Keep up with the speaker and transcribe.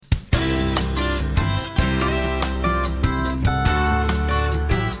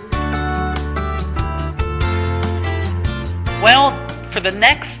For the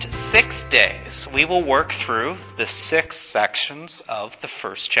next 6 days, we will work through the 6 sections of the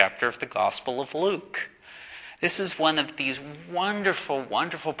first chapter of the Gospel of Luke. This is one of these wonderful,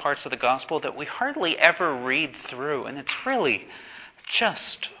 wonderful parts of the Gospel that we hardly ever read through, and it's really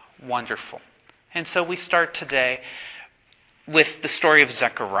just wonderful. And so we start today with the story of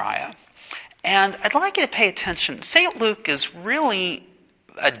Zechariah. And I'd like you to pay attention. St. Luke is really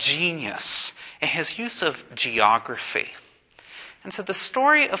a genius in his use of geography. And so the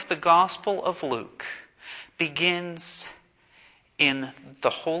story of the Gospel of Luke begins in the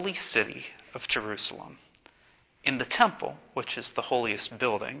holy city of Jerusalem, in the temple, which is the holiest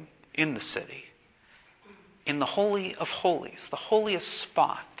building in the city, in the Holy of Holies, the holiest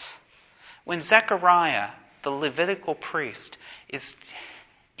spot, when Zechariah, the Levitical priest, is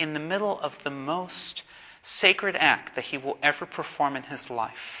in the middle of the most sacred act that he will ever perform in his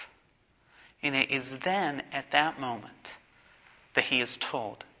life. And it is then, at that moment, that he is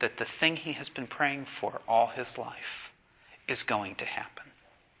told that the thing he has been praying for all his life is going to happen.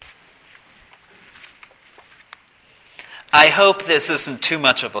 I hope this isn't too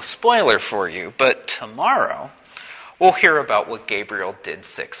much of a spoiler for you, but tomorrow we'll hear about what Gabriel did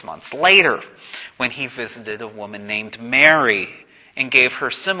 6 months later when he visited a woman named Mary and gave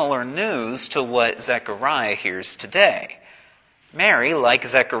her similar news to what Zechariah hears today. Mary, like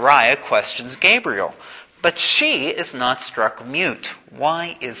Zechariah, questions Gabriel, but she is not struck mute.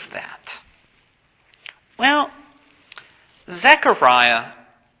 Why is that? Well, Zechariah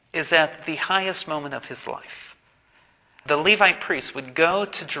is at the highest moment of his life. The Levite priests would go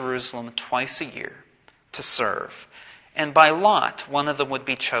to Jerusalem twice a year to serve, and by lot, one of them would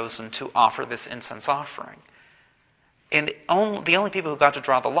be chosen to offer this incense offering. And the only people who got to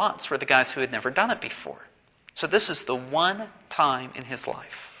draw the lots were the guys who had never done it before. So this is the one time in his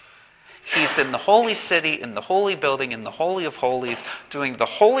life. He's in the holy city, in the holy building, in the Holy of Holies, doing the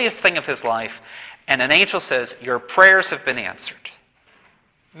holiest thing of his life, and an angel says, "Your prayers have been answered."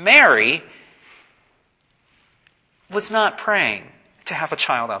 Mary was not praying to have a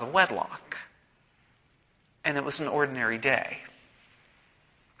child out of wedlock, and it was an ordinary day.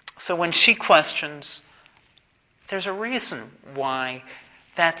 So when she questions, there's a reason why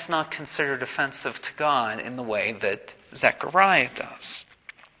that's not considered offensive to God in the way that Zechariah does.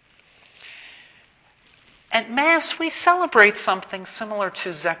 At Mass, we celebrate something similar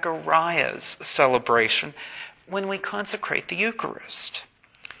to Zechariah's celebration when we consecrate the Eucharist.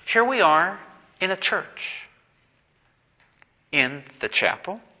 Here we are in a church, in the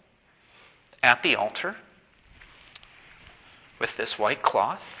chapel, at the altar, with this white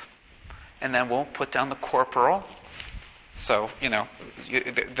cloth, and then we'll put down the corporal. So,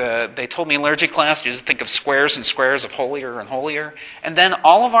 they told me in liturgy class, you just think of squares and squares of holier and holier, and then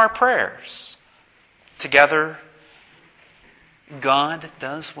all of our prayers. Together, God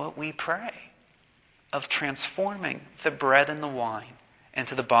does what we pray, of transforming the bread and the wine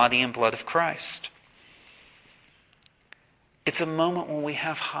into the body and blood of Christ. It's a moment when we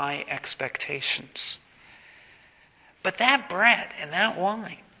have high expectations. But that bread and that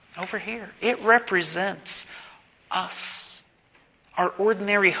wine over here, it represents us, our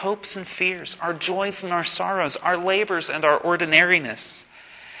ordinary hopes and fears, our joys and our sorrows, our labors and our ordinariness.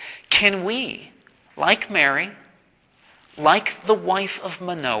 Can we, like Mary, like the wife of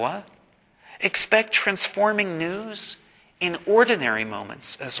Manoah, expect transforming news in ordinary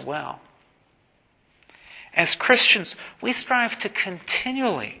moments as well? As Christians, we strive to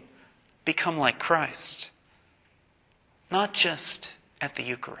continually become like Christ, not just at the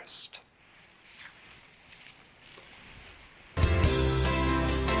Eucharist.